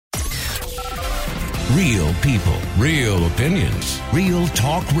Real people, real opinions, real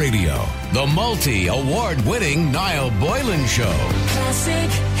talk radio. The multi-award-winning Niall Boylan Show.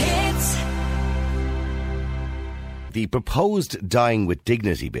 Classic hits. The proposed Dying with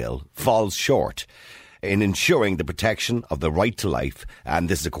Dignity bill falls short in ensuring the protection of the right to life, and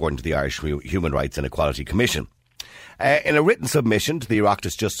this is according to the Irish Human Rights and Equality Commission. In a written submission to the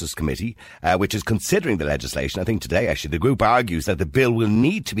Oireachtas Justice Committee, which is considering the legislation, I think today actually, the group argues that the bill will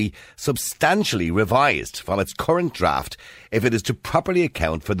need to be substantially revised from its current draft if it is to properly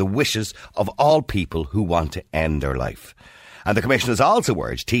account for the wishes of all people who want to end their life. And the Commission has also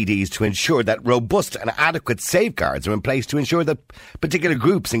urged TDs to ensure that robust and adequate safeguards are in place to ensure that particular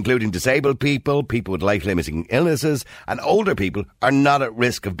groups, including disabled people, people with life-limiting illnesses and older people, are not at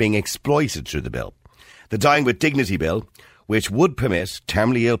risk of being exploited through the bill. The Dying with Dignity bill, which would permit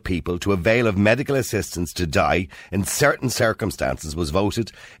terminally ill people to avail of medical assistance to die in certain circumstances, was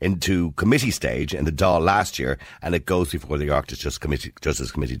voted into committee stage in the Dáil last year, and it goes before the Oireachtas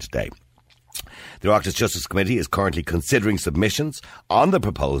Justice Committee today. The Oireachtas Justice Committee is currently considering submissions on the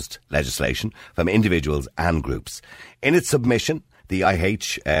proposed legislation from individuals and groups. In its submission, the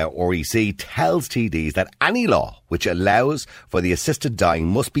IHREC tells TDs that any law which allows for the assisted dying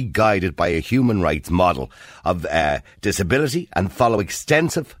must be guided by a human rights model of disability and follow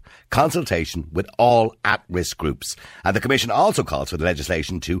extensive consultation with all at-risk groups. And the Commission also calls for the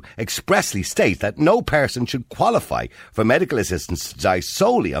legislation to expressly state that no person should qualify for medical assistance to die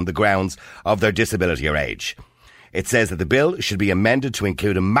solely on the grounds of their disability or age. It says that the bill should be amended to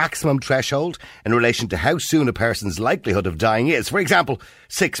include a maximum threshold in relation to how soon a person's likelihood of dying is. For example,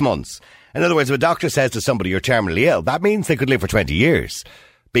 6 months. In other words, if a doctor says to somebody you're terminally ill, that means they could live for 20 years.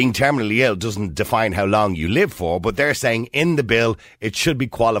 Being terminally ill doesn't define how long you live for, but they're saying in the bill it should be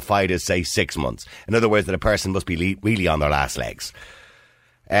qualified as, say, 6 months. In other words, that a person must be really on their last legs.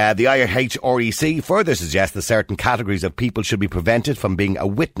 The IHREC further suggests that certain categories of people should be prevented from being a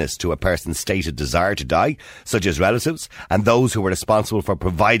witness to a person's stated desire to die, such as relatives and those who are responsible for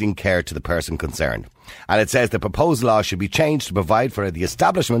providing care to the person concerned. And it says the proposed law should be changed to provide for the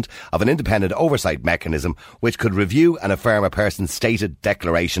establishment of an independent oversight mechanism which could review and affirm a person's stated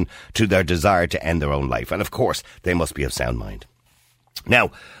declaration to their desire to end their own life. And of course, they must be of sound mind.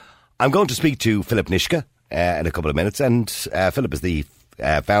 Now, I'm going to speak to Philip Nishka in a couple of minutes, and Philip is the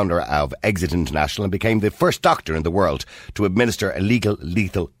founder of Exit International and became the first doctor in the world to administer a legal,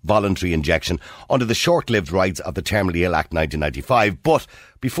 lethal, voluntary injection under the short-lived rights of the Terminally Ill Act 1995. But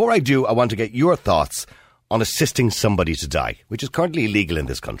before I do, I want to get your thoughts on assisting somebody to die, which is currently illegal in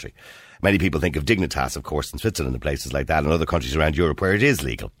this country. Many people think of Dignitas, of course, in Switzerland and places like that, and other countries around Europe where it is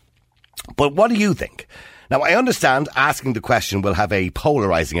legal. But what do you think? Now, I understand asking the question will have a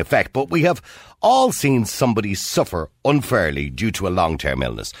polarising effect, but we have all seen somebody suffer unfairly due to a long-term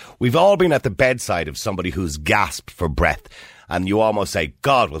illness. We've all been at the bedside of somebody who's gasped for breath, and you almost say,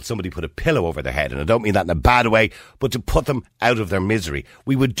 God, will somebody put a pillow over their head? And I don't mean that in a bad way, but to put them out of their misery.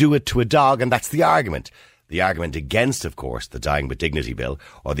 We would do it to a dog, and that's the argument. The argument against, of course, the Dying with Dignity bill,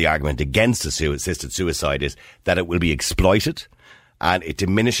 or the argument against assisted suicide, is that it will be exploited, and it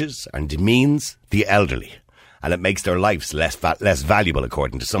diminishes and demeans the elderly, and it makes their lives less valuable,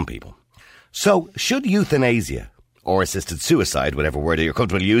 according to some people. So, should euthanasia, or assisted suicide, whatever word you're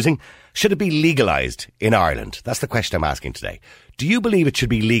comfortable using, should it be legalised in Ireland? That's the question I'm asking today. Do you believe it should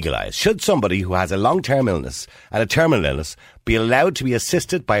be legalised? Should somebody who has a long-term illness and a terminal illness be allowed to be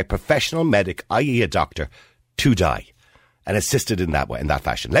assisted by a professional medic, i.e. a doctor, to die? And assisted in that way, in that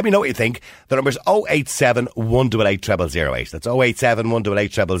fashion. Let me know what you think. The number's 087 188 0008. That's 087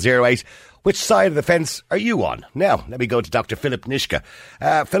 188 0008. Which side of the fence are you on? Now, let me go to Dr. Philip Nishka.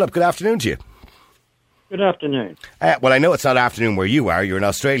 Philip, good afternoon to you. Good afternoon. Well, I know it's not afternoon where you are. You're in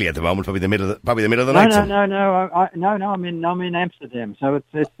Australia at the moment, probably the middle of the night. No. I'm in Amsterdam, so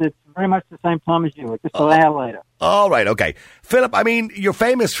it's very much the same time as you. Just an hour later. All right, okay. Philip, I mean, you're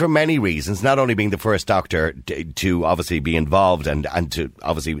famous for many reasons, not only being the first doctor to obviously be involved and to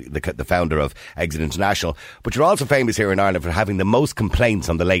obviously the founder of Exit International, but you're also famous here in Ireland for having the most complaints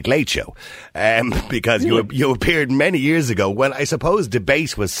on the Late Late Show, because you appeared many years ago when I suppose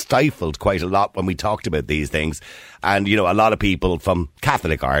debate was stifled quite a lot when we talked about these things. And, you know, a lot of people from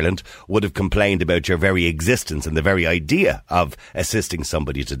Catholic Ireland would have complained about your very existence and the very idea of assisting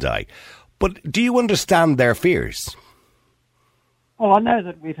somebody to die. But do you understand their fears? Well, I know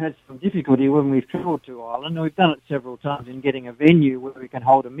that we've had some difficulty when we've travelled to Ireland, and we've done it several times in getting a venue where we can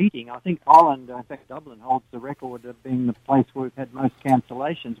hold a meeting. I think Ireland, in fact Dublin, holds the record of being the place where we've had most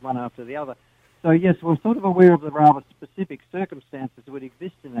cancellations, one after the other. So, yes, we're sort of aware of the rather specific circumstances that would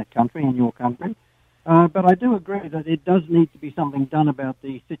exist in that country, in your country. But I do agree that it does need to be something done about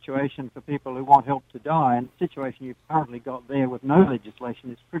the situation for people who want help to die, and the situation you've currently got there with no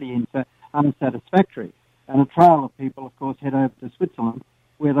legislation is pretty unsatisfactory. And a trail of people, of course, head over to Switzerland,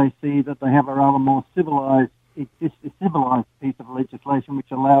 where they see that they have a rather more civilised piece of legislation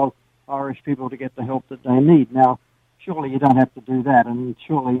which allows Irish people to get the help that they need. Now, surely you don't have to do that, and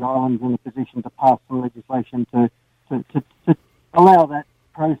surely Ireland's in a position to pass some legislation to allow that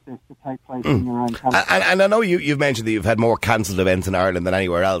process to take place in your own country. And I know you've mentioned that you've had more cancelled events in Ireland than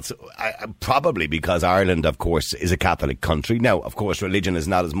anywhere else, probably because Ireland, of course, is a Catholic country. Now, of course, religion is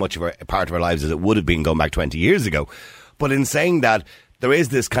not as much of a part of our lives as it would have been going back 20 years ago. But in saying that, there is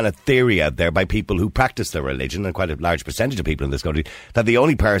this kind of theory out there by people who practice their religion, and quite a large percentage of people in this country, that the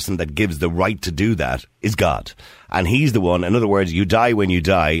only person that gives the right to do that is God. And he's the one, in other words, you die when you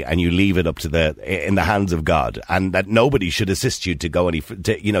die and you leave it up to in the hands of God, and that nobody should assist you to go to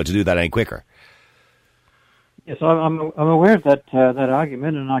do that any quicker. Yes, I'm aware of that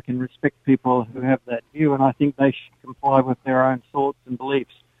argument, and I can respect people who have that view, and I think they should comply with their own thoughts and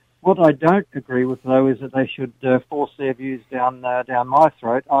beliefs. What I don't agree with, though, is that they should force their views down my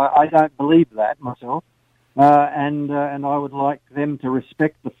throat. I don't believe that myself, and I would like them to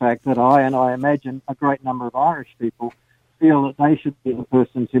respect the fact that I imagine a great number of Irish people feel that they should be the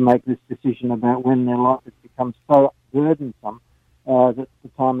person to make this decision about when their life has become so burdensome that the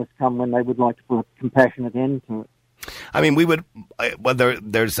time has come when they would like to put a compassionate end to it. I mean,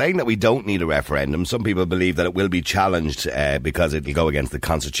 they're saying that we don't need a referendum. Some people believe that it will be challenged because it will go against the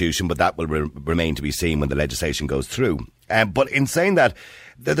Constitution, but that will remain to be seen when the legislation goes through. But in saying that,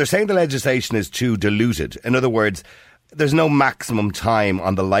 they're saying the legislation is too diluted. In other words, there's no maximum time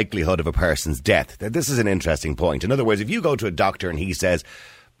on the likelihood of a person's death. This is an interesting point. In other words, if you go to a doctor and he says,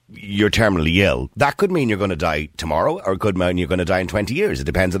 you're terminally ill, that could mean you're going to die tomorrow, or it could mean you're going to die in 20 years. It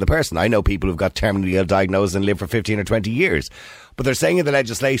depends on the person. I know people who've got terminally ill diagnosed and live for 15 or 20 years. But they're saying in the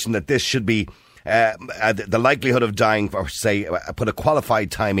legislation that this should be the likelihood of dying for, say, put a qualified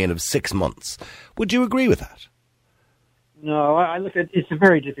time in of 6 months. Would you agree with that? No, I look at it's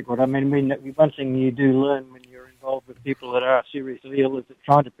very difficult. I mean, one thing you do learn when you're involved with people that are seriously ill is that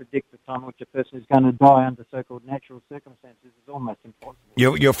trying to predict the time in which a person is going to die under so-called natural circumstances is almost impossible.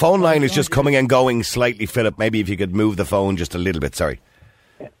 Your phone line is just coming and going slightly, Philip. Maybe if you could move the phone just a little bit. Sorry.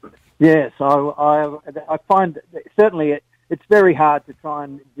 Yes, I find that certainly it's very hard to try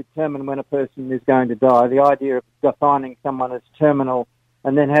and determine when a person is going to die. The idea of defining someone as terminal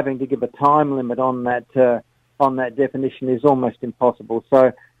and then having to give a time limit on that definition is almost impossible.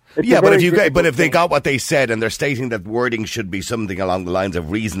 So, but if they got what they said and they're stating that wording should be something along the lines of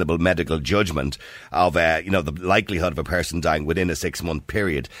reasonable medical judgment of the likelihood of a person dying within a 6 month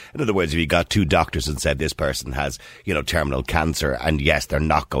period. In other words, if you got two doctors and said this person has terminal cancer and yes, they're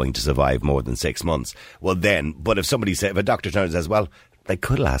not going to survive more than 6 months. Well, then, but if a doctor turns and says, well, they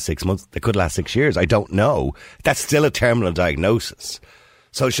could last 6 months, they could last 6 years, I don't know. That's still a terminal diagnosis.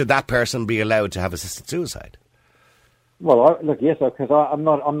 So should that person be allowed to have assisted suicide? Well, yes, because I'm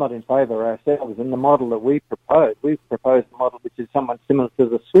not in favour ourselves. In the model that we've proposed a model which is somewhat similar to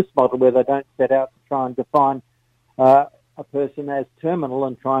the Swiss model, where they don't set out to try and define a person as terminal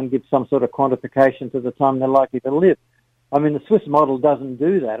and try and give some sort of quantification to the time they're likely to live. I mean, the Swiss model doesn't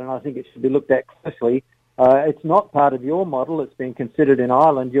do that, and I think it should be looked at closely. It's not part of your model. It's been considered in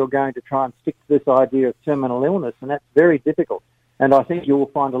Ireland. You're going to try and stick to this idea of terminal illness, and that's very difficult. And I think you will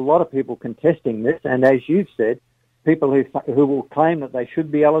find a lot of people contesting this, and as you've said, people who will claim that they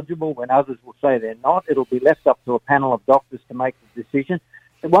should be eligible when others will say they're not. It'll be left up to a panel of doctors to make the decision.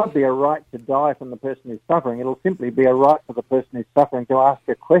 It won't be a right to die from the person who's suffering. It'll simply be a right for the person who's suffering to ask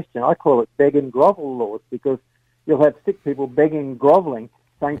a question. I call it beg and grovel laws, because you'll have sick people begging and grovelling,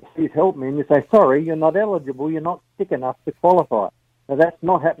 saying, please help me, and you say, sorry, you're not eligible, you're not sick enough to qualify. Now, that's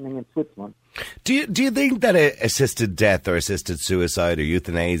not happening in Switzerland. Do you think that assisted death or assisted suicide or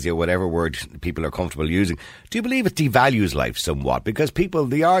euthanasia, whatever word people are comfortable using, do you believe it devalues life somewhat? Because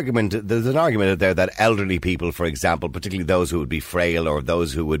there's an argument out there that elderly people, for example, particularly those who would be frail or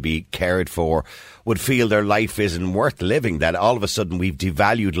those who would be cared for, would feel their life isn't worth living, that all of a sudden we've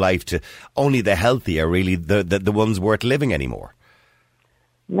devalued life to only the healthy are really the ones worth living anymore.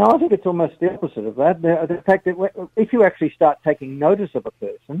 No, I think it's almost the opposite of that. The fact that if you actually start taking notice of a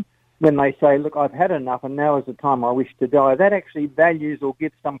person, when they say, look, I've had enough and now is the time I wish to die, that actually values or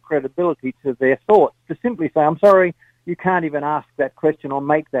gives some credibility to their thoughts. To simply say, I'm sorry, you can't even ask that question or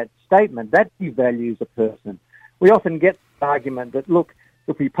make that statement, that devalues a person. We often get the argument that, look,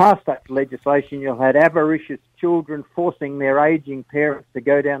 if we pass that legislation, you'll have avaricious children forcing their ageing parents to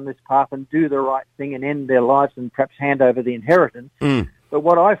go down this path and do the right thing and end their lives and perhaps hand over the inheritance. But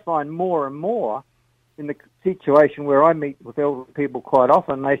what I find more and more in the situation where I meet with elderly people quite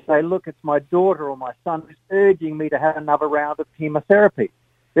often, they say, look, it's my daughter or my son who's urging me to have another round of chemotherapy.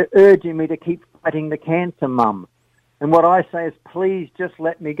 They're urging me to keep fighting the cancer, Mum. And what I say is, please just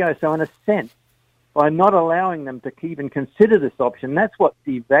let me go. So in a sense, by not allowing them to even consider this option, that's what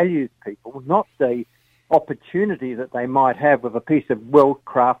devalues people, not the opportunity that they might have with a piece of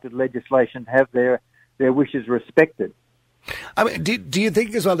well-crafted legislation to have their wishes respected. I mean, do you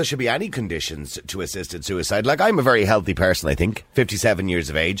think as well there should be any conditions to assisted suicide? Like, I'm a very healthy person, I think, 57 years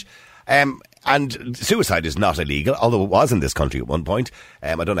of age. And suicide is not illegal, although it was in this country at one point.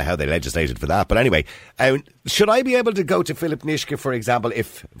 I don't know how they legislated for that. But anyway, should I be able to go to Philip Nishke, for example,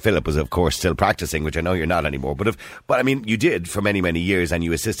 if Philip was, of course, still practising, which I know you're not anymore. But I mean, you did for many, many years, and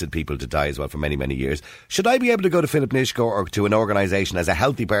you assisted people to die as well for many, many years. Should I be able to go to Philip Nishke or to an organisation as a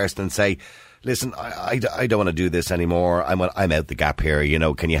healthy person and say, listen, I don't want to do this anymore. I'm out the gap here. You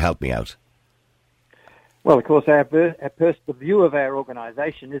know, can you help me out? Well, of course, our personal view of our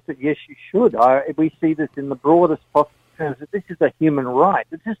organisation is that, yes, you should. We see this in the broadest possible terms, that this is a human right.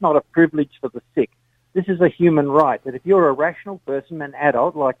 This is not a privilege for the sick. This is a human right, that if you're a rational person, an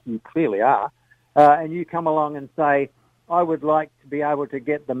adult, like you clearly are, and you come along and say, I would like to be able to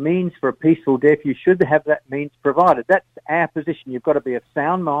get the means for a peaceful death, you should have that means provided. That's our position. You've got to be of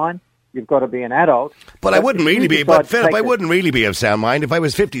sound mind. You've got to be an adult. But I wouldn't really be. But Philip, I wouldn't really be of sound mind. If I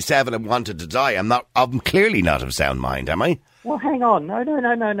was 57 and wanted to die, I'm clearly not of sound mind, am I? Well, hang on.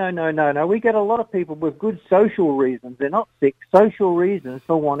 No. We get a lot of people with good social reasons. They're not sick. Social reasons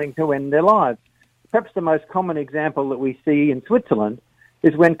for wanting to end their lives. Perhaps the most common example that we see in Switzerland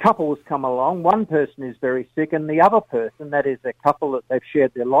is when couples come along. One person is very sick, and the other person, that is a couple that they've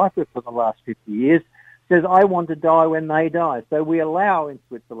shared their life with for the last 50 years, says, "I want to die when they die." So we allow in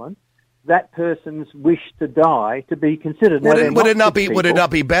Switzerland that person's wish to die to be considered. Would it not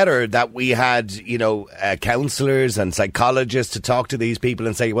be better that we had, counsellors and psychologists to talk to these people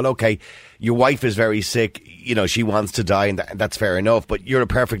and say, well, okay, your wife is very sick, she wants to die, and that's fair enough, but you're a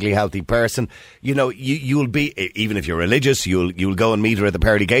perfectly healthy person. You'll be, even if you're religious, you'll go and meet her at the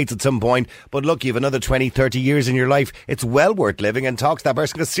pearly gates at some point, but look, you have another 20, 30 years in your life. It's well worth living, and talk to that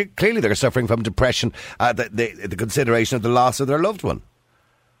person, because clearly they're suffering from depression, the consideration of the loss of their loved one.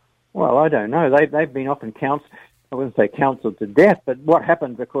 Well, I don't know. They've been often I wouldn't say counselled to death, but what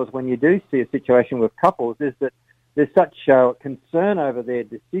happens, of course, when you do see a situation with couples is that there's such concern over their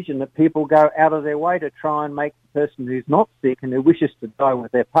decision that people go out of their way to try and make the person who's not sick and who wishes to die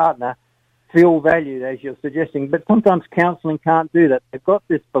with their partner feel valued, as you're suggesting. But sometimes counselling can't do that. They've got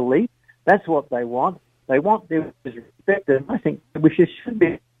this belief. That's what they want. They want their wishes respected. I think the wishes should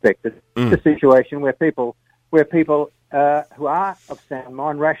be respected. It's a situation where people who are of sound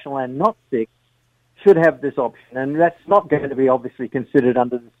mind, rational and not sick, should have this option. And that's not going to be obviously considered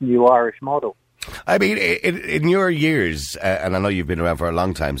under this new Irish model. I mean, in your years, and I know you've been around for a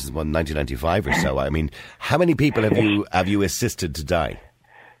long time, since 1995 or so, I mean, how many people have you assisted to die?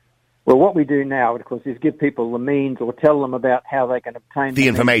 Well, what we do now, of course, is give people the means or tell them about how they can obtain the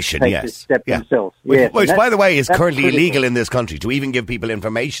information, yes. This step themselves. Which by the way, is currently illegal in this country. To even give people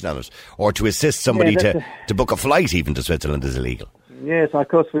information on it, or to assist somebody to book a flight even to Switzerland is illegal. Yes, of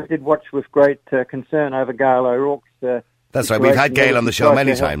course, we did watch with great concern over Gail O'Rourke's That's right, we've had Gail on the show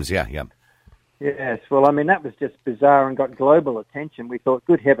many times, yeah. Yes, well, I mean, that was just bizarre and got global attention. We thought,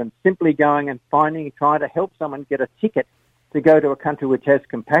 good heavens, simply going and trying to help someone get a ticket to go to a country which has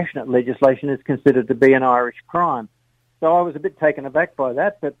compassionate legislation is considered to be an Irish crime. So I was a bit taken aback by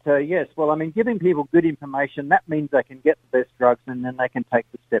that. But yes, well, I mean, giving people good information, that means they can get the best drugs and then they can take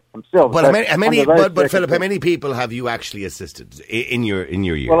the step themselves. Well, but Philip, how many people have you actually assisted in your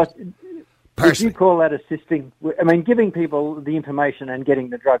years? Well, would you call that assisting? I mean, giving people the information and getting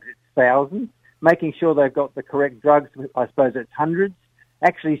the drugs, it's thousands. Making sure they've got the correct drugs, I suppose it's hundreds.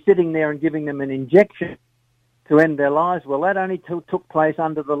 Actually sitting there and giving them an injection to end their lives, well, that only took place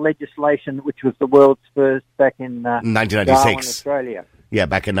under the legislation which was the world's first back in 1996, Australia. Yeah,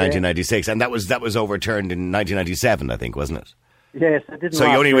 back in 1996, and that was overturned in 1997, I think, wasn't it? Yes, it didn't. So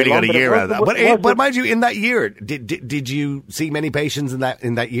you only really got a year out of that. But mind you, in that year, did you see many patients in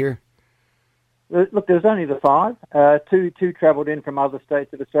that year? Look, there was only the 5. Two travelled in from other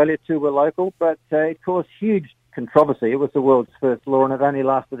states of Australia. 2 were local, but it caused huge controversy. It was the world's first law, and it only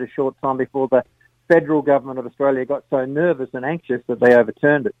lasted a short time before the federal government of Australia got so nervous and anxious that they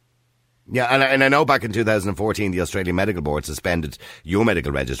overturned it. Yeah, and I know back in 2014 the Australian Medical Board suspended your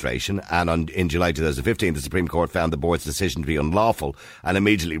medical registration, and in July 2015 the Supreme Court found the board's decision to be unlawful and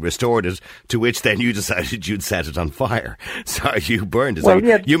immediately restored it, to which then you decided you'd set it on fire. So you burned it. Well,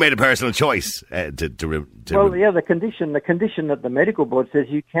 you made a personal choice the condition that the medical board says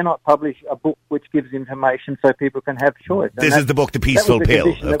you cannot publish a book which gives information so people can have choice. This is the book, The Peaceful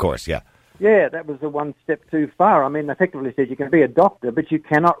Pill, of course, yeah. Yeah, that was the one step too far. I mean, effectively says you can be a doctor, but you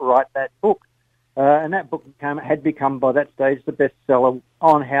cannot write that book. And that book had become, by that stage, the bestseller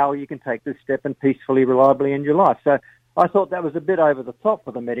on how you can take this step and peacefully, reliably end your life. So I thought that was a bit over the top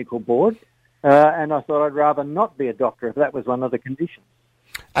for the medical board, and I thought I'd rather not be a doctor if that was one of the conditions.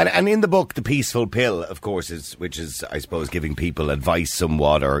 And in the book, The Peaceful Pill, of course, which is, I suppose, giving people advice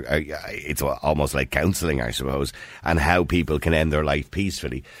somewhat, or it's almost like counselling, I suppose, and how people can end their life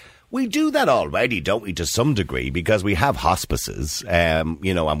peacefully. We do that already, don't we, to some degree, because we have hospices, and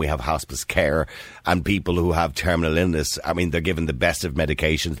we have hospice care, and people who have terminal illness, I mean, they're given the best of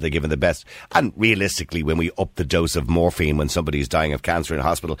medications, they're given the best, and realistically, when we up the dose of morphine when somebody's dying of cancer in a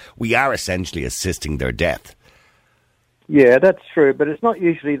hospital, we are essentially assisting their death. Yeah, that's true, but it's not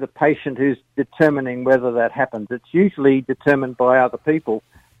usually the patient who's determining whether that happens. It's usually determined by other people.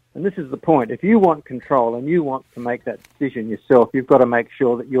 And this is the point. If you want control and you want to make that decision yourself, you've got to make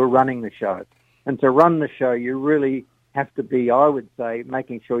sure that you're running the show. And to run the show, you really have to be, I would say,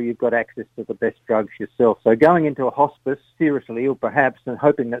 making sure you've got access to the best drugs yourself. So going into a hospice, seriously ill perhaps, and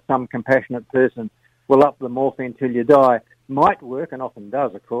hoping that some compassionate person will up the morphine till you die might work, and often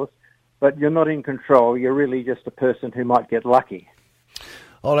does, of course, but you're not in control. You're really just a person who might get lucky.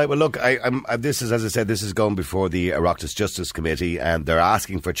 All right, well, look, this is, as I said, this is going before the Oireachtas Justice Committee, and they're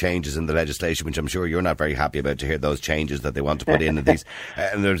asking for changes in the legislation, which I'm sure you're not very happy about to hear those changes that they want to put in, and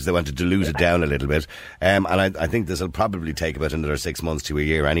they want to dilute it down a little bit. And I think this will probably take about another 6 months to a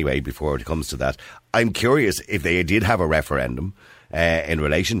year anyway before it comes to that. I'm curious if they did have a referendum in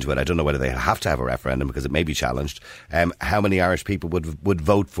relation to it. I don't know whether they have to have a referendum because it may be challenged. How many Irish people would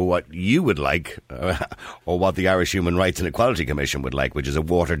vote for what you would like, or what the Irish Human Rights and Equality Commission would like, which is a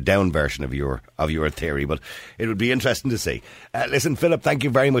watered down version of your theory. But it would be interesting to see. Listen, Philip, thank you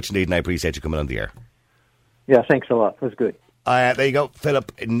very much indeed, and I appreciate you coming on the air. Yeah, thanks a lot. It was good. There you go,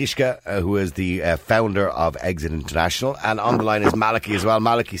 Philip Nishka, who is the founder of Exit International, and on the line is Malachy as well.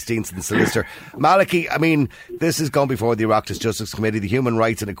 Malachy Steenson, solicitor. Malachy, I mean, this is going before the Oireachtas Justice Committee. The Human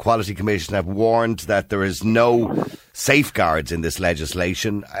Rights and Equality Commission have warned that there is no safeguards in this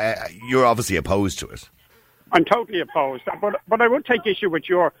legislation. You're obviously opposed to it. I'm totally opposed, but I would take issue with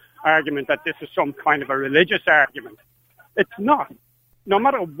your argument that this is some kind of a religious argument. It's not. No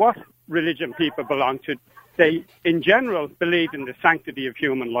matter what religion people belong to, they, in general, believe in the sanctity of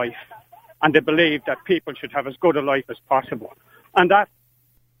human life, and they believe that people should have as good a life as possible. And that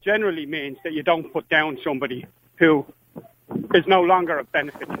generally means that you don't put down somebody who is no longer of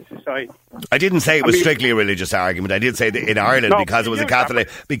benefit to society. I didn't say it was strictly a religious argument. I did say that in Ireland, because it was a Catholic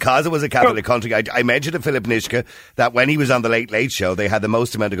country. I mentioned to Philip Nishka that when he was on the Late Late Show, they had the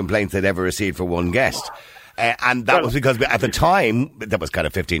most amount of complaints they'd ever received for one guest. And that was because at the time, that was kind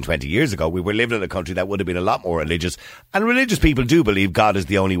of 15, 20 years ago, we were living in a country that would have been a lot more religious. And religious people do believe God is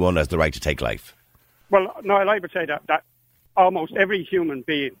the only one who has the right to take life. Well, no, I would say that almost every human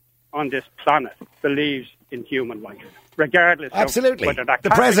being on this planet believes in human life, regardless Absolutely. of whether that...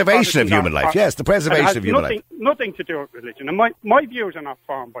 The preservation of human life, yes, the preservation of human life. Nothing to do with religion. And my views are not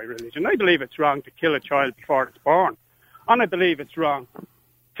formed by religion. I believe it's wrong to kill a child before it's born. And I believe it's wrong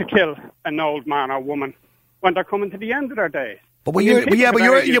to kill an old man or woman when they're coming to the end of their days. But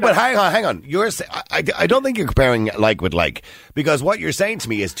hang on. I don't think you're comparing like with like, because what you're saying to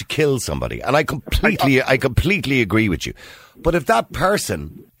me is to kill somebody, and I completely agree with you. But if that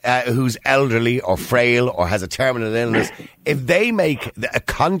person who's elderly or frail or has a terminal illness, if they make a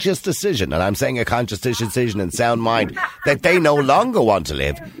conscious decision, and I'm saying a conscious decision in sound mind, that they no longer want to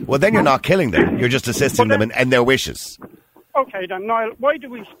live, well, then you're not killing them. You're just assisting them in their wishes. Okay, then, Niall, why do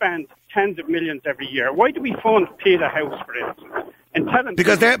we spend tens of millions every year? Why do we fund Peel House, for instance? And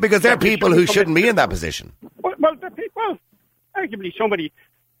because they're people who shouldn't be in that position. Well, arguably somebody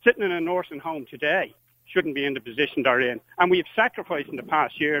sitting in a nursing home today shouldn't be in the position they're in. And we have sacrificed in the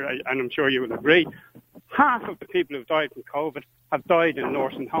past year, and I'm sure you will agree, half of the people who've died from COVID have died in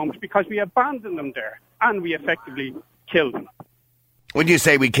nursing homes because we abandoned them there and we effectively killed them. When you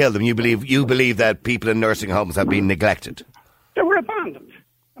say we killed them, you believe that people in nursing homes have been neglected? They were abandoned.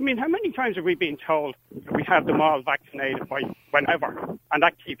 I mean, how many times have we been told that we have them all vaccinated by whenever, and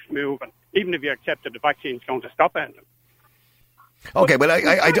that keeps moving, even if you accept that the vaccine is going to stop ending? Okay, but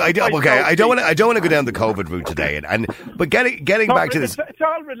I don't want to go down the COVID route today, but getting back to this, it's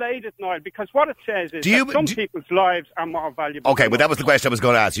all related, Niall, because what it says is that some people's lives are more valuable. Okay, but that was the question I was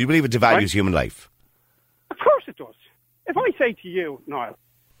going to ask. Do you believe it devalues human life? Of course it does. If I say to you, Niall,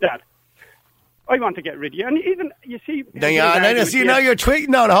 that I want to get rid of you, and even you see, now you're tweeting.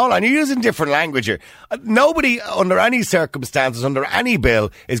 No, hold on, you're using different language here. Nobody, under any circumstances, under any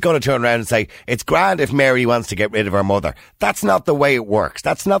bill, is going to turn around and say it's grand if Mary wants to get rid of her mother. That's not the way it works.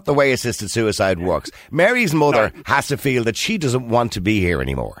 That's not the way assisted suicide works. Mary's mother has to feel that she doesn't want to be here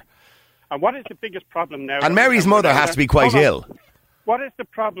anymore. And what is the biggest problem now? And Mary's mother has to be quite ill. What is the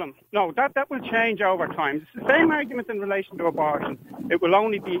problem? No, that will change over time. It's the same argument in relation to abortion. It will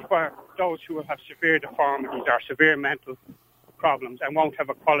only be for those who will have severe deformities or severe mental problems and won't have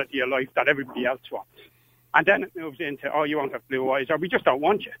a quality of life that everybody else wants. And then it moves into, you won't have blue eyes, or we just don't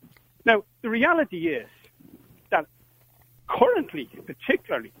want you. Now, the reality is that currently,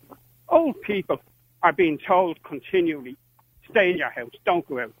 particularly, old people are being told continually, stay in your house, don't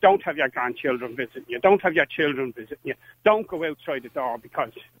go out, don't have your grandchildren visiting you, don't have your children visiting you, don't go outside the door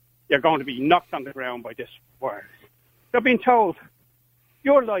because you're going to be knocked on the ground by this virus. They're being told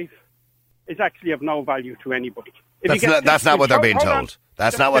your life is actually of no value to anybody. That's not what they're being told.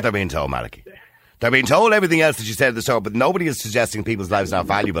 That's not what they're being told, Malachy. They're being told everything else that you said at the start, but nobody is suggesting people's lives are not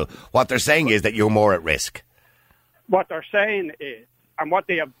valuable. What they're saying is that you're more at risk. What they're saying is, and what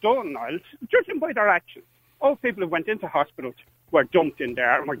they have done, Niall, judging by their actions, all people who went into hospitals were dumped in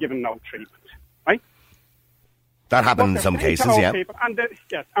there and were given no treatment, right? That happened in some cases, yeah.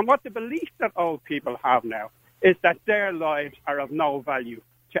 And what the belief that old people have now is that their lives are of no value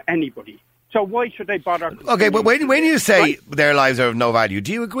to anybody. So why should they bother? Okay, but when you say their lives are of no value,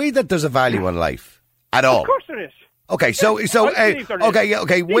 do you agree that there's a value in life at all? Of course there is. Okay,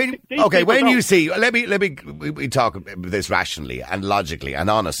 when you see, let me talk about this rationally and logically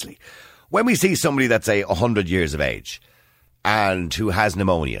and honestly. When we see somebody that's, say, 100 years of age and who has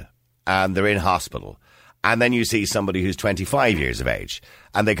pneumonia and they're in hospital, and then you see somebody who's 25 years of age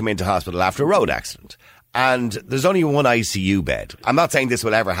and they come into hospital after a road accident and there's only one ICU bed. I'm not saying this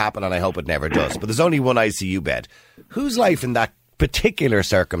will ever happen and I hope it never does, but there's only one ICU bed. Whose life in that particular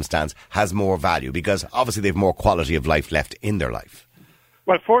circumstance has more value? Because obviously they have more quality of life left in their life.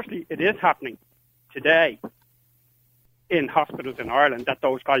 Well, firstly, it is happening today in hospitals in Ireland that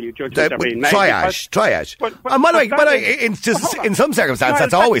those value judgments are being made. Triage. And by the way, in some circumstances,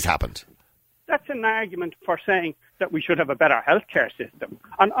 that's always happened. That's an argument for saying that we should have a better healthcare system.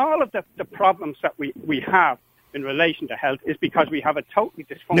 And all of the problems that we have in relation to health is because we have a totally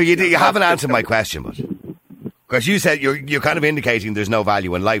dysfunctional... No, you haven't answered my question, but... Because you said you're kind of indicating there's no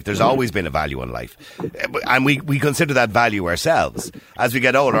value in life. There's always been a value in life. And we consider that value ourselves. As we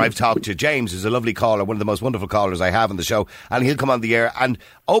get older, I've talked to James, who's a lovely caller, one of the most wonderful callers I have on the show, and he'll come on the air and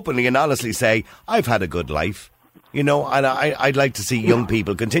openly and honestly say, I've had a good life, and I'd like to see young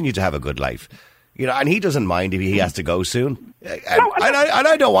people continue to have a good life. And he doesn't mind if he has to go soon. And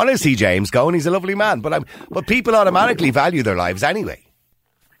I don't want to see James go, and he's a lovely man, but people automatically value their lives anyway.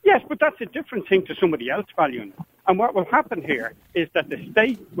 Yes, but that's a different thing to somebody else valuing it. And what will happen here is that the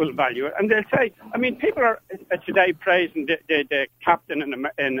state will value it. And they'll say, people are today praising the captain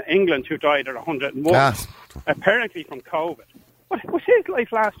in England who died at 101, apparently from COVID. But was his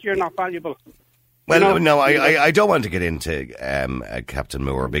life last year not valuable? Well, no, I don't want to get into Captain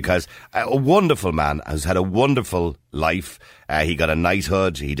Moore because a wonderful man who's had a wonderful life. He got a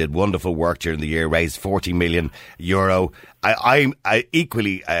knighthood. He did wonderful work during the year, raised €40 million. I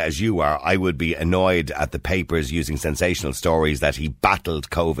equally as you are, I would be annoyed at the papers using sensational stories that he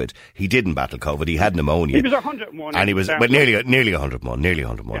battled COVID. He didn't battle COVID. He had pneumonia. He was 101. And he was nearly 101.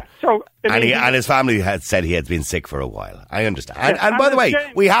 Yeah. So, and his family had said he had been sick for a while. I understand. And by the way,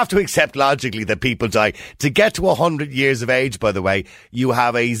 we have to accept logically that people die. To get to 100 years of age, by the way, you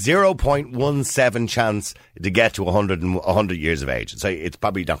have a 0.17 chance to get to 100 years of age. So it's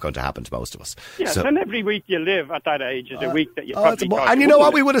probably not going to happen to most of us. Yes, and every week you live at that age is a week that you probably... And you know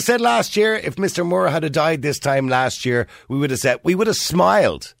what we would have said last year? If Mr. Moore had died this time last year, we would have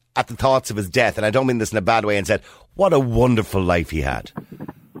smiled at the thoughts of his death, and I don't mean this in a bad way, and said, what a wonderful life he had.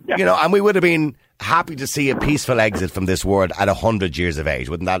 Yeah. And we would have been happy to see a peaceful exit from this world at 100 years of age.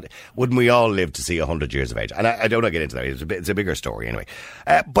 Wouldn't we all live to see 100 years of age? And I don't want to get into that. It's a bigger story anyway.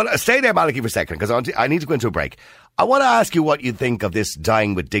 But stay there, Malachy, for a second, because I need to go into a break. I want to ask you what you think of this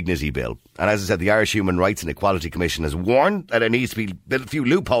Dying with Dignity bill. And as I said, the Irish Human Rights and Equality Commission has warned that there needs to be a few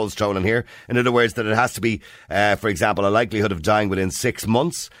loopholes thrown in here. In other words, that it has to be, for example, a likelihood of dying within 6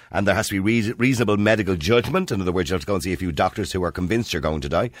 months, and there has to be reasonable medical judgment. In other words, you have to go and see a few doctors who are convinced you're going to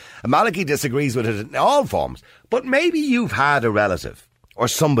die. And Malachy disagrees with it in all forms. But maybe you've had a relative or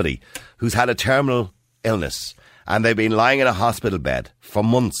somebody who's had a terminal illness and they've been lying in a hospital bed for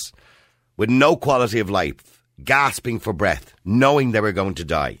months with no quality of life, gasping for breath, knowing they were going to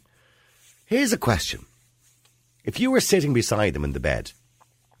die. Here's a question. If you were sitting beside them in the bed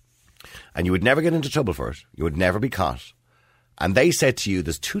and you would never get into trouble for it, you would never be caught, and they said to you,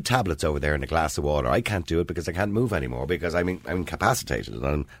 there's 2 tablets over there in a glass of water, I can't do it because I can't move anymore because I'm incapacitated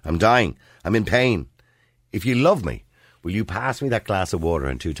and I'm dying, I'm in pain. If you love me, will you pass me that glass of water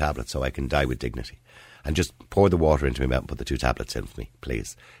and 2 tablets so I can die with dignity? And just pour the water into my mouth and put the 2 tablets in for me,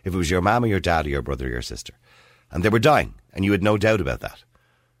 please. If it was your mum or your dad or your brother or your sister, and they were dying, and you had no doubt about that,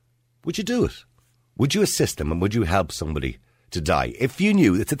 would you do it? Would you assist them, and would you help somebody to die? If you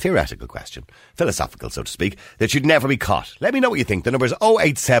knew, it's a theoretical question, philosophical, so to speak, that you'd never be caught. Let me know what you think. The number is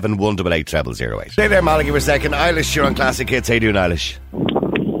 087 188 0008. Stay there, Malachy, for a second. Eilish, you're on Classic Hits. How you doing, Eilish?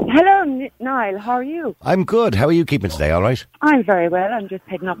 Hello, Niall. How are you? I'm good. How are you keeping today, all right? I'm very well. I'm just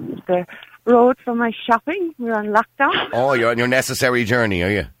heading up the road for my shopping. We're on lockdown. Oh, you're on your necessary journey,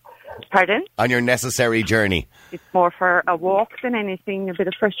 are you? Pardon? On your necessary journey. It's more for a walk than anything, a bit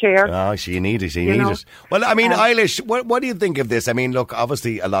of fresh air. Oh, so you need it, you need it. Well, I mean, Eilish, what do you think of this? I mean, look,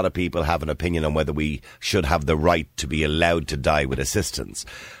 obviously a lot of people have an opinion on whether we should have the right to be allowed to die with assistance.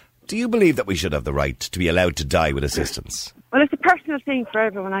 Do you believe that we should have the right to be allowed to die with assistance? Well, it's a personal thing for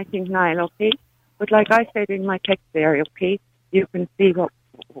everyone, I think, Niall, okay? But like I said in my text there, okay, you can see what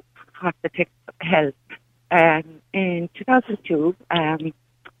the text held. In 2002,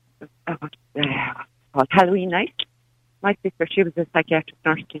 called Halloween night, my sister, she was a psychiatric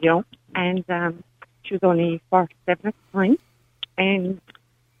nurse, you know, and she was only 47 at the time, and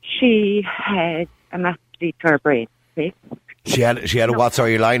she had a massive bleed to her brain, okay? She had a what?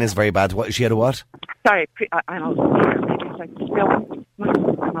 Sorry, your line is very bad. What? She had a what? Sorry, I'm out here.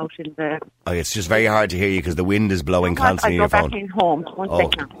 I'm out in the... Oh, it's just very hard to hear you because the wind is blowing constantly in your phone. I'll go back in home. One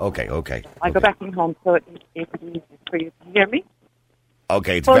second. Okay. I'll go back in home so it's easy for you to hear me.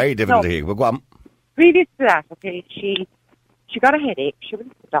 Okay, it's very difficult to hear. Well, go on. Previous to that, okay, she got a headache. She went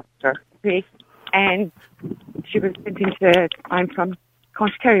to the doctor, okay, and she was sent into... I'm from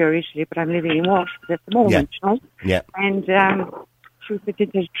County Kerry originally, but I'm living in Washington at the moment, you know? Yeah. And she was sent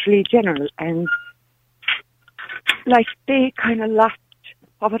into Tralee General, and like they kind of lost,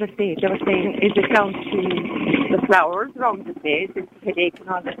 what would I say? They were saying, is it down to the flowers around the place, it's headache and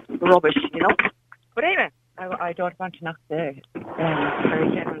all this rubbish, you know? But anyway, I don't want to knock the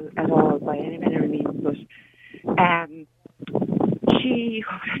Kerry General at all by any manner of means, but she,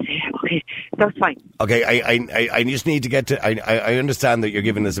 what would I say? Okay, that's fine. Okay, I just need to get to... I understand that you're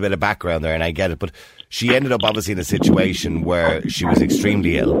giving us a bit of background there, and I get it, but she ended up obviously in a situation where she was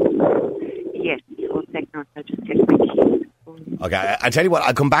extremely ill. Yes, one second, I'll just take my keys. Okay, I tell you what,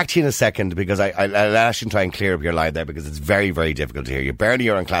 I'll come back to you in a second because I'll ask you to try and clear up your line there because it's very, very difficult to hear you. Bernie,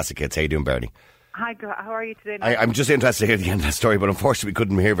 you're on Classic Hits. How you doing, Bernie? Hi, how are you today? I'm just interested to hear the end of that story, but unfortunately we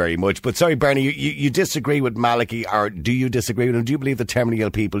couldn't hear very much. But sorry, Bernie, you disagree with Malachy, or do you disagree with him? Do you believe that terminally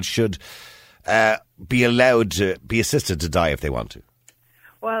ill people should be allowed to be assisted to die if they want to?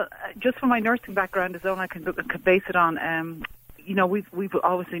 Well, just from my nursing background as well, I can base it on... you know, we've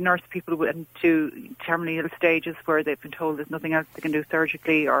obviously nursed people into terminally ill stages where they've been told there's nothing else they can do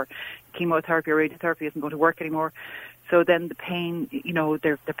surgically, or chemotherapy or radiotherapy isn't going to work anymore. So then the pain, you know,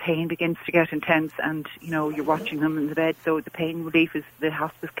 their pain begins to get intense, and you know you're watching them in the bed. So the pain relief is the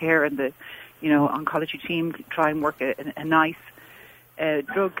hospice care and the, you know, oncology team try and work a nice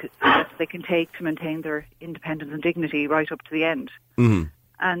drug that they can take to maintain their independence and dignity right up to the end. Mm-hmm.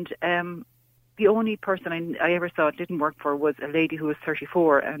 And the only person I ever saw it didn't work for was a lady who was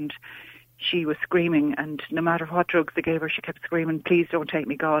 34, and she was screaming, and no matter what drugs they gave her, she kept screaming, please don't take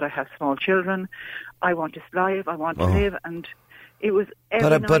me, God, I have small children, I want to live, I want to live, and it was every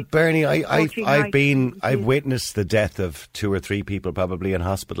night. But Bernie, I've witnessed the death of 2 or 3 people probably in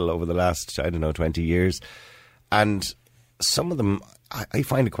hospital over the last, 20 years, and some of them, I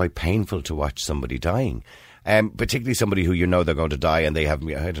find it quite painful to watch somebody dying. Particularly somebody who you know they're going to die, and they have,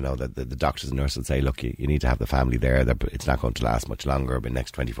 I don't know, the doctors and nurses say, look, you need to have the family there, it's not going to last much longer, in the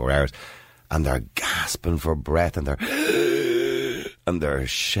next 24 hours, and they're gasping for breath, and they're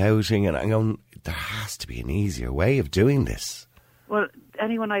shouting, and I'm going, there has to be an easier way of doing this. Well,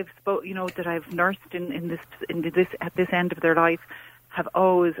 anyone I've that I've nursed in this at this end of their life have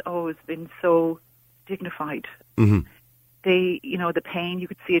always been so dignified. Mm-hmm. They, the pain, you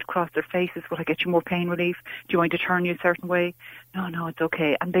could see it across their faces. Will I get you more pain relief? Do you want me to turn you a certain way? No, it's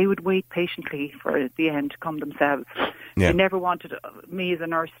okay. And they would wait patiently for the end to come themselves. Yeah. They never wanted me as a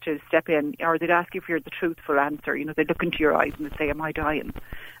nurse to step in, or they'd ask you for the truthful answer. They'd look into your eyes and they'd say, am I dying?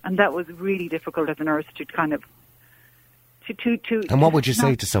 And that was really difficult as a nurse to kind of... And what would you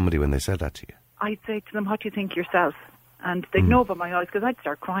say to somebody when they said that to you? I'd say to them, what do you think yourself? And they'd know about my eyes, because I'd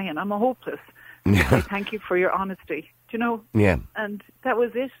start crying. I'm a hopeless. And I'd say, thank you for your honesty. Do you know? Yeah. And that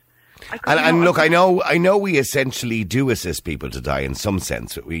was it. And look, I know we essentially do assist people to die in some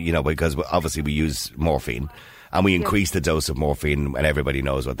sense, because obviously we use morphine and we increase the dose of morphine, and everybody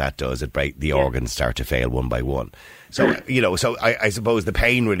knows what that does. The organs start to fail one by one. So, so I suppose the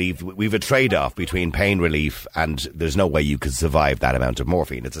pain relief, we've a trade-off between pain relief and there's no way you could survive that amount of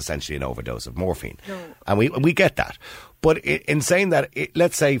morphine. It's essentially an overdose of morphine. No. And we get that. But in saying that,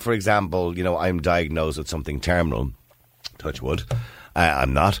 let's say, for example, I'm diagnosed with something terminal, touch wood,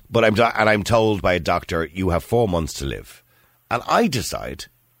 I'm not, but I'm told by a doctor, you have 4 months to live. And I decide,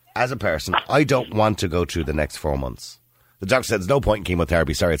 as a person, I don't want to go through the next 4 months. The doctor said, there's no point in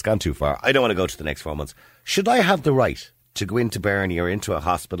chemotherapy, sorry, it's gone too far. I don't want to go to the next 4 months. Should I have the right to go into Bernie or into a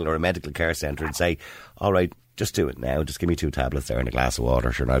hospital or a medical care centre and say, all right, just do it now, just give me 2 tablets there and a glass of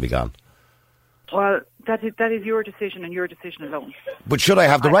water, sure, and I'll be gone? Well, that is your decision and your decision alone. But should I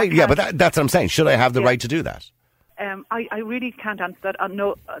have the right? Yeah, but that's what I'm saying. Should I have the right to do that? I really can't answer that.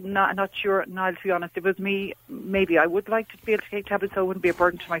 No, not sure. Niall, to be honest, if it was me, maybe I would like to be able to take tablets so it wouldn't be a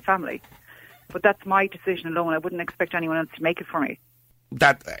burden to my family. But that's my decision alone. I wouldn't expect anyone else to make it for me.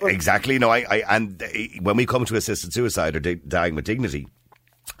 Exactly. No, and when we come to assisted suicide or dying with dignity,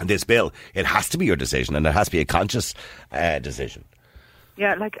 and this bill, it has to be your decision, and it has to be a conscious decision.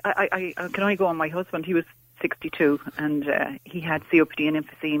 Yeah, like I can only go on my husband. He was 62, and he had COPD and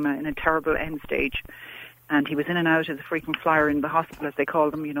emphysema in a terrible end stage. And he was in and out as a frequent flyer in the hospital, as they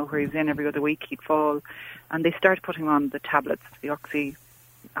called them, where he was in every other week, he'd fall. And they started putting him on the tablets, the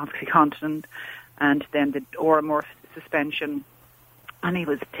OxyContin, and then the Oromorph suspension. And he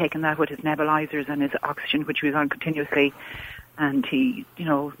was taking that with his nebulizers and his oxygen, which he was on continuously. And he,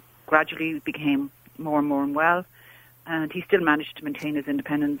 gradually became more and more unwell. And he still managed to maintain his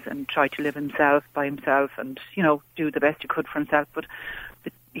independence and try to live by himself and, do the best he could for himself. But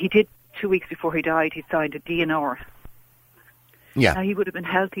he did, 2 weeks before he died, he signed a DNR. Yeah. Now, he would have been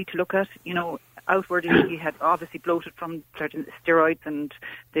healthy to look at. Outwardly, he had obviously bloated from certain steroids and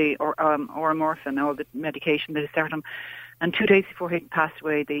the Oromorph and all the medication that had started him. And 2 days before he passed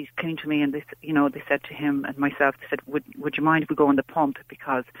away, they came to me and they said to him and myself, they said, would you mind if we go on the pump?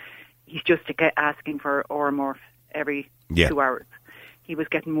 Because he's just asking for Oromorph every 2 hours. He was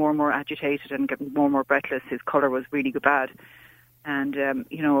getting more and more agitated and getting more and more breathless. His colour was really bad. And,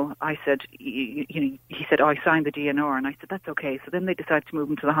 I said, he said, I signed the DNR. And I said, that's okay. So then they decided to move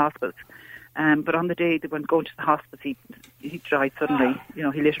him to the hospice. But on the day they went going to the hospice, he died suddenly.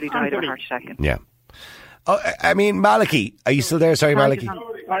 He literally died of a heart attack. Yeah. Oh, I mean, Malachy, are you still there? Sorry, Malachy.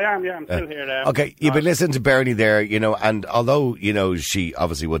 I am, I'm still here. Okay, you've been listening to Bernie there, and although, she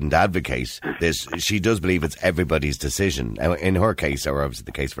obviously wouldn't advocate this, she does believe it's everybody's decision. In her case, or obviously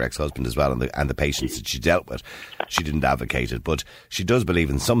the case for ex-husband as well, and the patients that she dealt with, she didn't advocate it, but she does believe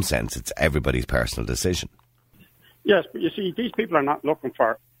in some sense it's everybody's personal decision. Yes, but you see, these people are not looking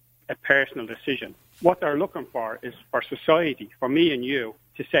for a personal decision. What they're looking for is for society, for me and you,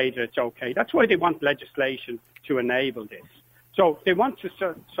 to say that it's okay. That's why they want legislation to enable this. So they want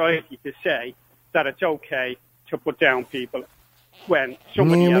society to say that it's okay to put down people when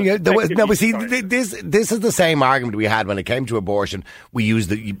somebody else... This is the same argument we had when it came to abortion. We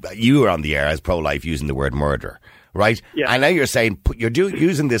used you were on the air as pro-life using the word murder, right? Yeah. And now you're saying you're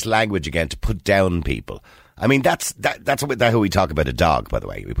using this language again to put down people. I mean, that's how we talk about a dog, by the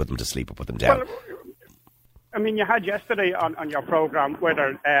way. We put them to sleep or put them down. Well, I mean, you had yesterday on your programme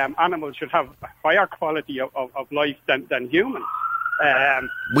whether animals should have a higher quality of life than humans.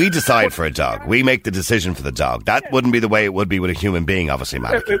 We decide for a dog. We make the decision for the dog. That wouldn't be the way it would be with a human being, obviously,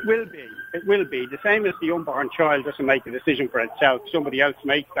 Malachy. It will be. It will be. The same as the unborn child doesn't make a decision for itself. Somebody else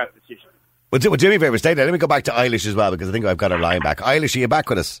makes that decision. Well, do me a favour, stay there. Let me go back to Eilish as well, because I think I've got her line back. Eilish, are you back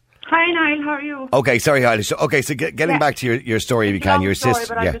with us? Hi, Niall. How are you? Okay, sorry, Eilish. Okay, so getting back to your story if you can. Your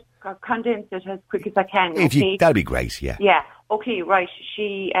sister. But I'll just condense it as quick as I can. That'd be great, yeah. Yeah, okay, right.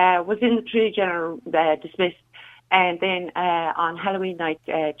 She was in the Attorney General dismissed, and then on Halloween night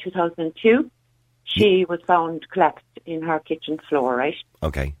 2002, she was found collapsed in her kitchen floor, right?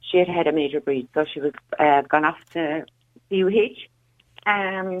 Okay. She had a major bleed, so she was gone off to CUH.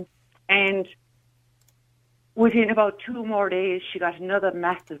 And Within about 2 more days, she got another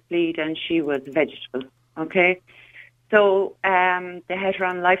massive bleed and she was vegetable, okay? So they had her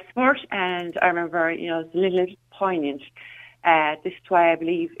on life support, and I remember, it's a little poignant. This is why I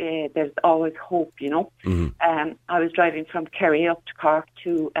believe there's always hope, Mm-hmm. I was driving from Kerry up to Cork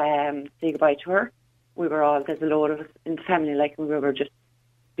to say goodbye to her. There's a load of us in the family, we were just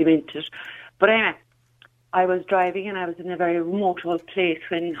demented. But anyway, I was driving and I was in a very remote old place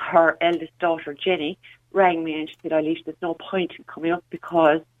when her eldest daughter, Jenny, rang me and she said, Eilish, there's no point in coming up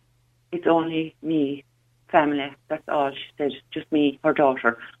because it's only me, family. That's all. She said, just me, her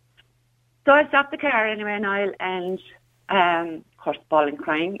daughter. So I stopped the car anyway, Niall, and of course, bawling,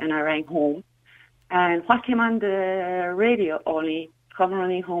 crying, and I rang home. And what came on the radio only, come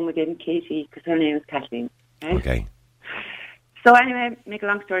running home again, Katie, because her name is Kathleen. Right? Okay. So anyway, make a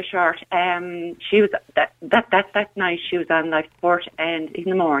long story short, she was that night she was on life support, and in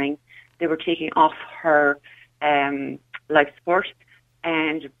the morning they were taking off her life support,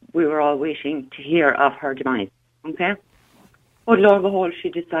 and we were all waiting to hear of her demise. Okay, but lo and behold, she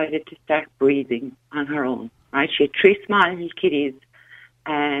decided to start breathing on her own. Right, she had 3 small little kiddies,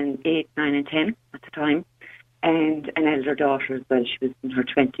 and 8, 9, and 10 at the time, and an elder daughter as well. She was in her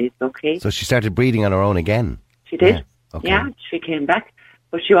 20s. Okay, So she started breathing on her own again. she did. Yeah. Okay. Yeah, she came back,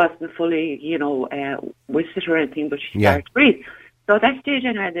 but she wasn't fully, with it or anything, but she started to breathe. So at that stage,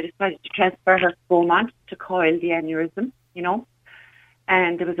 anyway, they decided to transfer her to Beaumont to coil the aneurysm,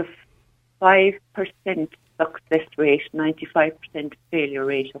 and there was a 5% success rate, 95% failure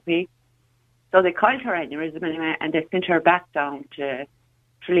rate, okay? So they coiled her aneurysm anyway, and they sent her back down to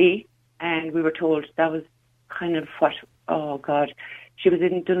Tralee, and we were told that was kind of she was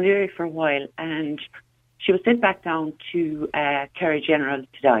in delirium for a while, and she was sent back down to Kerry General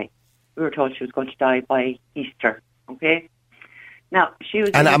to die. We were told she was going to die by Easter, okay? Now, she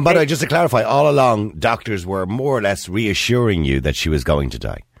was... And by the way, just to clarify, all along, doctors were more or less reassuring you that she was going to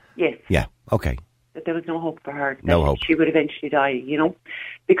die. Yes. Yeah, okay. That there was no hope for her. No that hope. She would eventually die,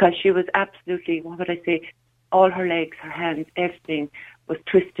 because she was absolutely, what would I say, all her legs, her hands, everything was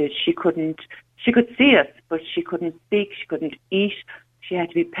twisted. She could see us, but she couldn't speak, she couldn't eat, she had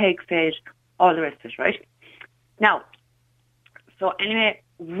to be peg-fed, all the rest of it, right? Now, so anyway,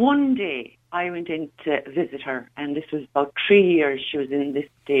 one day I went in to visit her, and this was about 3 years she was in this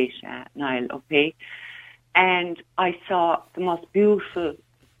state, Niall, okay? And I saw the most beautiful,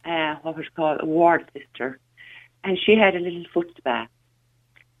 what was called a ward sister, and she had a little foot spa,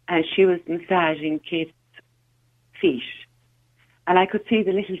 and she was massaging Kate's feet, and I could see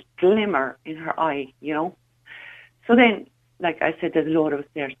the little glimmer in her eye, So then, like I said, there's a load of us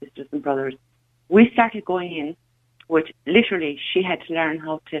there, sisters and brothers. We started going in, which literally she had to learn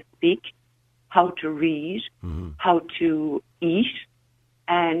how to speak, how to read, how to eat,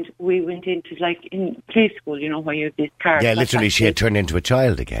 and we went into in play school, where you have these cards. Yeah, literally she had turned into a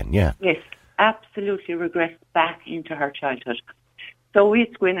child again, yeah. Yes, absolutely regressed back into her childhood. So we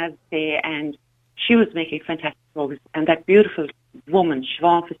had to go in, as I say, and she was making fantastic progress, and that beautiful woman,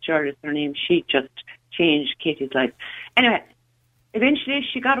 Siobhan Fitzgerald is her name, she just changed Katie's life. Anyway, eventually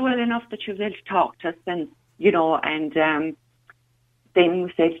she got well enough that she was able to talk to us, and then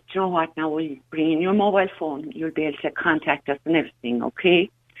we said, you know what, now we'll bring in your mobile phone, you'll be able to contact us and everything, okay?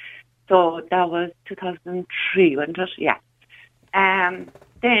 So that was 2003, wasn't it? Yeah.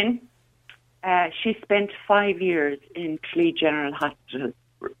 Then she spent 5 years in Tralee General Hospital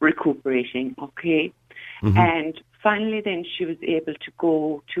recuperating, okay? Mm-hmm. And finally then she was able to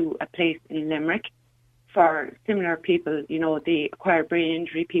go to a place in Limerick for similar people, the acquired brain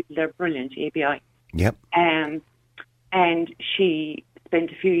injury people, they're brilliant, ABI. Yep. And she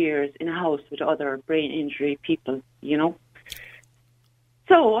spent a few years in a house with other brain injury people,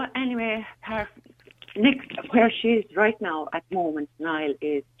 So anyway, where she is right now at the moment, Niall,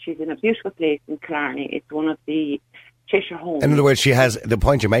 is she's in a beautiful place in Killarney. It's one of the Cheshire homes. In other words, the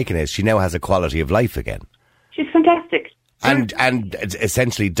point you're making is she now has a quality of life again. She's fantastic. And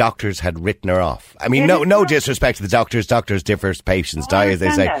essentially doctors had written her off. I mean, no disrespect to the doctors. Doctors differ, patients die, as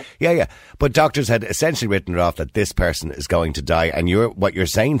they say. That. Yeah. But doctors had essentially written her off that this person is going to die. And what you're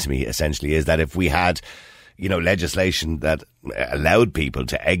saying to me essentially is that if we had, legislation that allowed people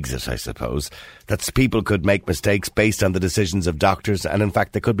to exit, I suppose, that people could make mistakes based on the decisions of doctors, and in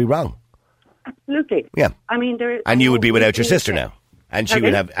fact they could be wrong. Absolutely. Yeah. I mean, and you would be without your sister now. And she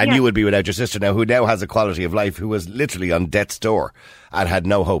would have, and Yeah. you would be without your sister now, who now has a quality of life, who was literally on death's door. and had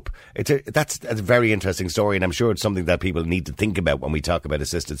no hope. That's a very interesting story, and I'm sure it's something that people need to think about when we talk about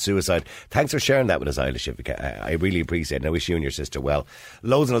assisted suicide. Thanks for sharing that with us, Eilish. I really appreciate it, and I wish you and your sister well.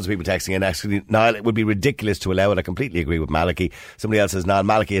 Loads and loads of people texting in asking, Niall, it would be ridiculous to allow it. I completely agree with Malachy. Somebody else says, Niall,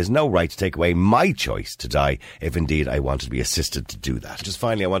 Malachy has no right to take away my choice to die if indeed I wanted to be assisted to do that. Just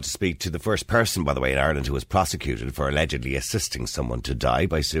finally, I want to speak to the first person, by the way, in Ireland who was prosecuted for allegedly assisting someone to die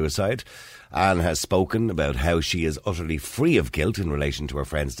by suicide. Anne has spoken about how she is utterly free of guilt in relation to her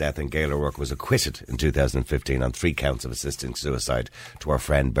friend's death, and Gail O'Rourke was acquitted in 2015 on 3 counts of assisting suicide to her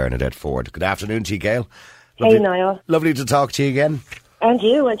friend Bernadette Ford. Good afternoon to you, Gail. Hey, Niall. Lovely to talk to you again. And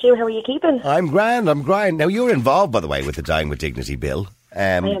you, how are you keeping? I'm grand. Now, you're involved, by the way, with the Dying with Dignity bill.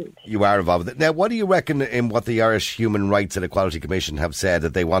 You are involved with it. Now, what do you reckon in what the Irish Human Rights and Equality Commission have said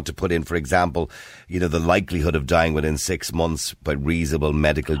that they want to put in, for example, the likelihood of dying within 6 months by reasonable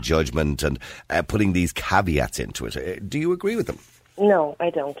medical judgment, and putting these caveats into it? Do you agree with them? No, I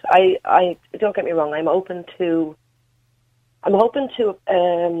don't. I don't get me wrong. I'm open to an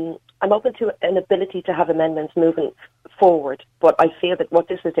ability to have amendments moving forward, but I feel that what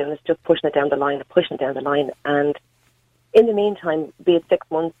this is doing is just pushing it down the line, and in the meantime, be it 6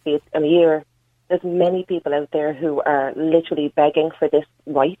 months, be it a year, there's many people out there who are literally begging for this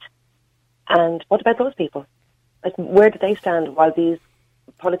right. And what about those people? Like, where do they stand while these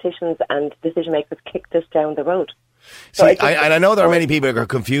politicians and decision makers kick this down the road? See, I know there are many people who are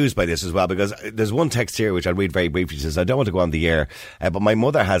confused by this as well, because there's one text here which I'll read very briefly. She says, I don't want to go on the air, but my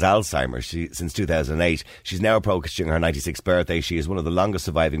mother has Alzheimer's since 2008. She's now approaching her 96th birthday. She is one of the longest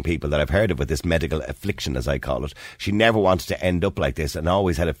surviving people that I've heard of with this medical affliction, as I call it. She never wanted to end up like this and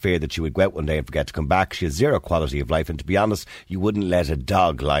always had a fear that she would go out one day and forget to come back. She has zero quality of life, and to be honest, you wouldn't let a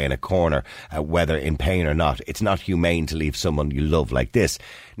dog lie in a corner, whether in pain or not. It's not humane to leave someone you love like this.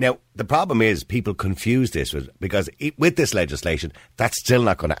 Now, the problem is people confuse this because with this legislation, that's still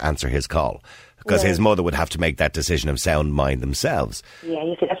not going to answer his call, because his mother would have to make that decision of sound mind themselves. Yeah,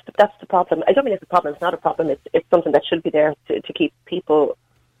 you see, that's the problem. I don't mean it's a problem. It's not a problem. It's something that should be there to keep people.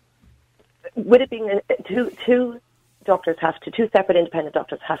 With it being two separate independent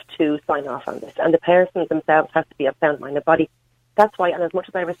doctors have to sign off on this, and the persons themselves have to be of sound mind and body. That's why, and as much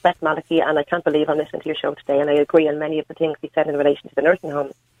as I respect Malachy, and I can't believe I'm listening to your show today, and I agree on many of the things he said in relation to the nursing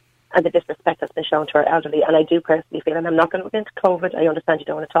homes and the disrespect that's been shown to our elderly, and I do personally feel, and I'm not going to go into COVID, I understand you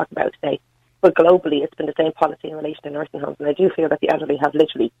don't want to talk about it today, but globally it's been the same policy in relation to nursing homes, and I do feel that the elderly have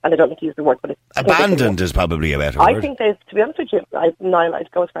literally, and I don't like to use the word, but it's... Abandoned is probably a better word. I think to be honest with you, Niall,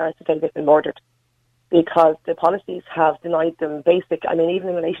 I'd go as far as to say they've been murdered, because the policies have denied them basic, even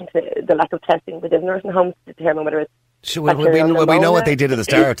in relation to the lack of testing within nursing homes to determine whether it's... So we know what they did at the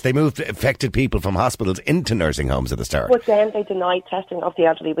start. They moved affected people from hospitals into nursing homes at the start. But then they denied testing of the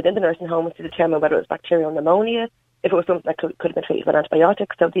elderly within the nursing homes to determine whether it was bacterial pneumonia, if it was something that could have been treated with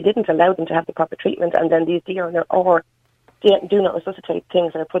antibiotics. So they didn't allow them to have the proper treatment, and then these DNR or do not resuscitate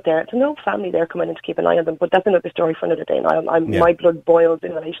things that are put there. There's no family there coming in to keep an eye on them, but that's another story for another day. My blood boils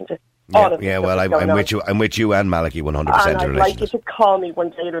in relation to all of this. Yeah, well, I'm with you. I'm with you and Malachy 100% in relation to I'd like you to call me one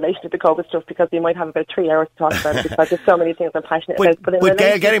day in relation to the COVID stuff, because we might have about 3 hours to talk about it, because there's so many things I'm passionate about. But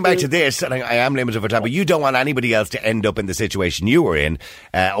getting back to this, and I am limited for time, but you don't want anybody else to end up in the situation you were in,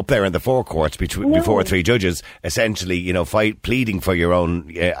 up there in the forecourts before 3 judges, essentially, pleading for your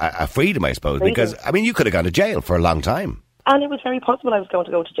own freedom, I suppose, because you could have gone to jail for a long time. And it was very possible I was going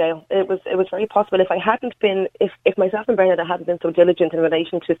to go to jail. It was very possible if I hadn't been, if myself and Bernadette hadn't been so diligent in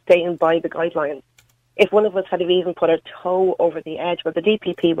relation to staying by the guidelines. If one of us had even put our toe over the edge, well, the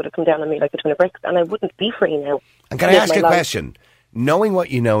DPP would have come down on me like a ton of bricks, and I wouldn't be free now. And can I ask you a question? Knowing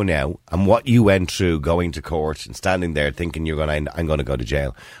what you know now and what you went through going to court and standing there thinking I'm going to go to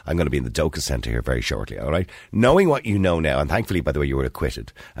jail, I'm going to be in the Docus Centre here very shortly, all right? Knowing what you know now, and thankfully, by the way, you were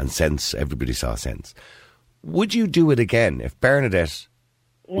acquitted, and everybody saw sense. Would you do it again if Bernadette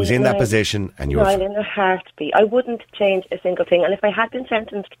was in that position and you were... in a heartbeat. I wouldn't change a single thing. And if I had been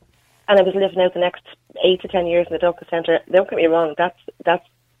sentenced and I was living out the next 8 to 10 years in the Docus Centre, don't get me wrong, that's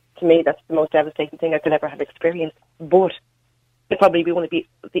to me, that's the most devastating thing I could ever have experienced. But I'd probably be one of the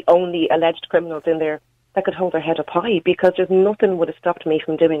only alleged criminals in there that could hold their head up high, because there's nothing would have stopped me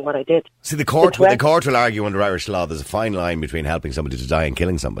from doing what I did. See, the court will argue under Irish law there's a fine line between helping somebody to die and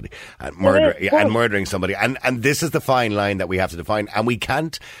killing somebody and murdering somebody, and this is the fine line that we have to define, and we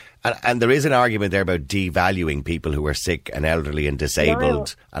can't. And there is an argument there about devaluing people who are sick and elderly and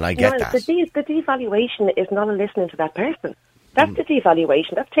disabled, and I get that. The devaluation is not a listening to that person. That's the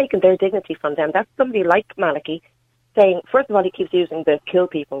devaluation. That's taking their dignity from them. That's somebody like Malachy saying, first of all, he keeps using the kill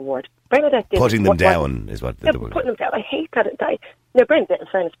people word. Bernadette did putting them down is what the word. Putting them down. I hate that. Now, Bernadette, in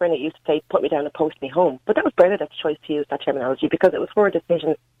fairness, Bernadette used to say, put me down and post me home. But that was Bernadette's choice to use that terminology because it was her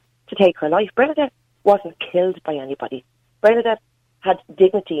decision to take her life. Bernadette wasn't killed by anybody. Bernadette had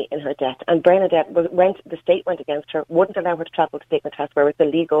dignity in her death, and Bernadette the state went against her, wouldn't allow her to travel to Dignitas, where it's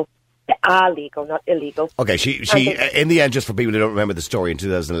illegal, not illegal. Okay, she in the end, just for people who don't remember the story, in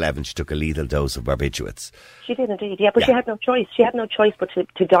 2011 she took a lethal dose of barbiturates. She did indeed, but she had no choice. She had no choice but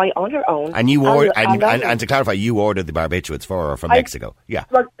to die on her own. And you ordered, and to clarify, you ordered the barbiturates for her from Mexico. Yeah.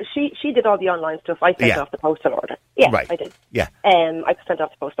 Well, she did all the online stuff. I sent off the postal order. Yeah, right. I did. Yeah. I sent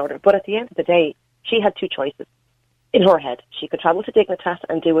off the postal order. But at the end of the day, she had two choices in her head. She could travel to Dignitas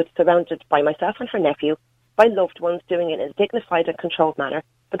and do it surrounded by myself and her nephew, by loved ones, doing it in a dignified and controlled manner.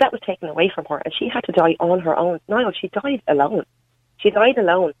 But that was taken away from her, and she had to die on her own. Niall, she died alone. She died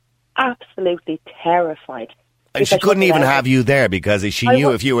alone, absolutely terrified. And she couldn't even have you there because she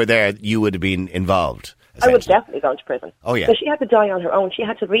knew if you were there, you would have been involved. I would definitely gone to prison. Oh, yeah. So she had to die on her own. She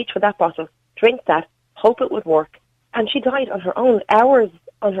had to reach for that bottle, drink that, hope it would work. And she died on her own, hours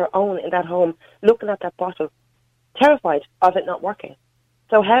on her own in that home, looking at that bottle, terrified of it not working.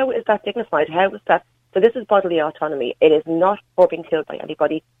 So how is that dignified? How is that? So this is bodily autonomy. It is not for being killed by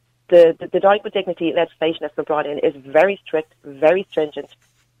anybody. The Dying with Dignity legislation that's been brought in is very strict, very stringent.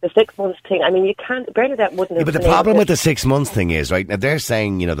 The 6 months thing, I mean, you can't, Bernadette wouldn't have... But the problem with the 6 months thing is, right, now they're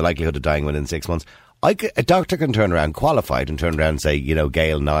saying, the likelihood of dying within 6 months. A doctor can turn around, qualified, and turn around and say,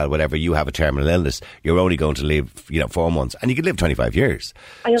 Gail, Niall, whatever, you have a terminal illness, you're only going to live, 4 months, and you could live 25 years.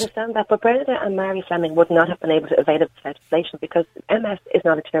 I understand that, but Bernadette and Mary Fleming would not have been able to avail of this legislation because MS is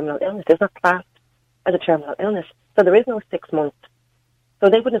not a terminal illness. It's not classed as a terminal illness. So there is no 6 months. So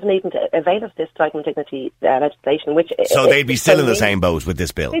they wouldn't have been able to avail of this Dying with Dignity legislation. So they'd be still in the same boat with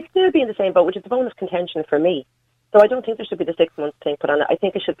this bill? They'd still be in the same boat, which is a bone of contention for me. So I don't think there should be the 6 months thing put on it. I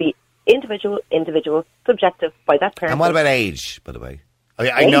think it should be individual, subjective by that person. And what about age, by the way?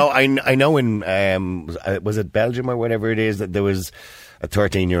 I know in, was it Belgium or whatever it is, that there was a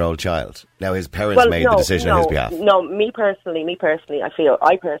 13-year-old child. Now his parents made the decision on his behalf. No, I personally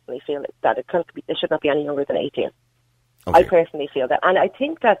feel that it should not be any younger than 18. Okay. I personally feel that. And I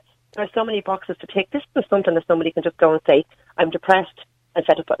think that there are so many boxes to tick. This is something that somebody can just go and say, I'm depressed, I'm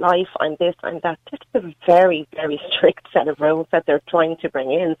fed up with life, I'm this, I'm that. This is a very, very strict set of rules that they're trying to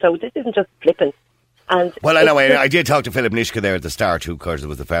bring in. So this isn't just flippant. And well, I know. I did talk to Philip Nishka there at the start, who, of course,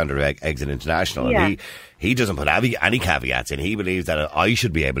 was the founder of Exit International, and he doesn't put any caveats in. He believes that I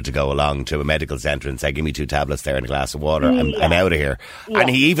should be able to go along to a medical centre and say, give me 2 tablets there and a glass of water, I'm out of here. Yeah. And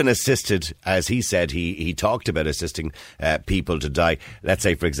he even assisted, as he said, he talked about assisting people to die. Let's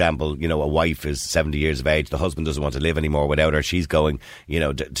say, for example, a wife is 70 years of age, the husband doesn't want to live anymore without her, she's going,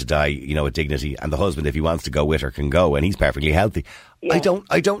 to die, with dignity, and the husband, if he wants to go with her, can go, and he's perfectly healthy. Yeah.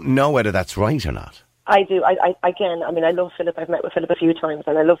 I don't know whether that's right or not. I do. I love Philip. I've met with Philip a few times,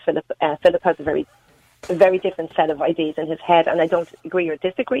 and I love Philip. Philip has a very different set of ideas in his head, and I don't agree or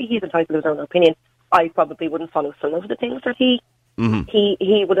disagree. He's entitled to his own opinion. I probably wouldn't follow some of the things that he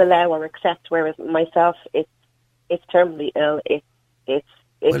would allow or accept, whereas myself, it's terminally ill.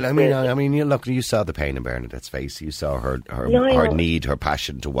 Look, you saw the pain in Bernadette's face. You saw her need, her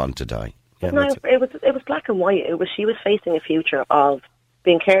passion to want to die. Yeah, it was black and white. She was facing a future of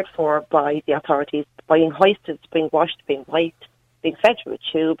being cared for by the authorities, being hoisted, being washed, being wiped, being fed through a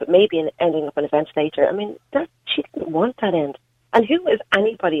tube, but maybe ending up on a ventilator. I mean, she didn't want that end. And who is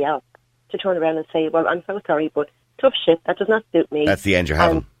anybody else to turn around and say, well, I'm so sorry, but tough shit, that does not suit me. That's the end you're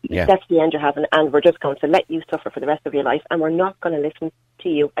having. Yeah. That's the end you're having, and we're just going to let you suffer for the rest of your life, and we're not going to listen to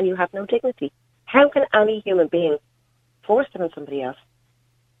you, and you have no dignity. How can any human being force it on somebody else?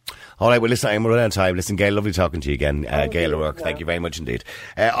 All right, well, listen, I'm running out of time. Listen, Gail, lovely talking to you again. Gail O'Rourke, thank you very much indeed.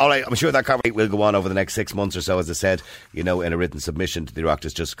 All right, I'm sure that conversation will go on over the next 6 months or so, as I said, in a written submission to the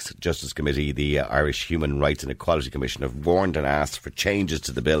Oireachtas Justice Committee. The Irish Human Rights and Equality Commission have warned and asked for changes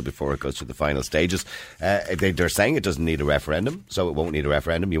to the bill before it goes through the final stages. They're saying it doesn't need a referendum, so it won't need a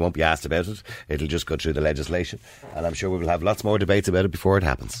referendum. You won't be asked about it. It'll just go through the legislation, and I'm sure we will have lots more debates about it before it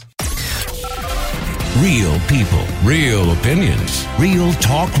happens. Real people, real opinions, real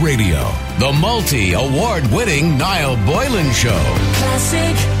talk radio. The multi-award-winning Niall Boylan Show.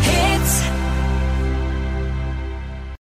 Classic hit.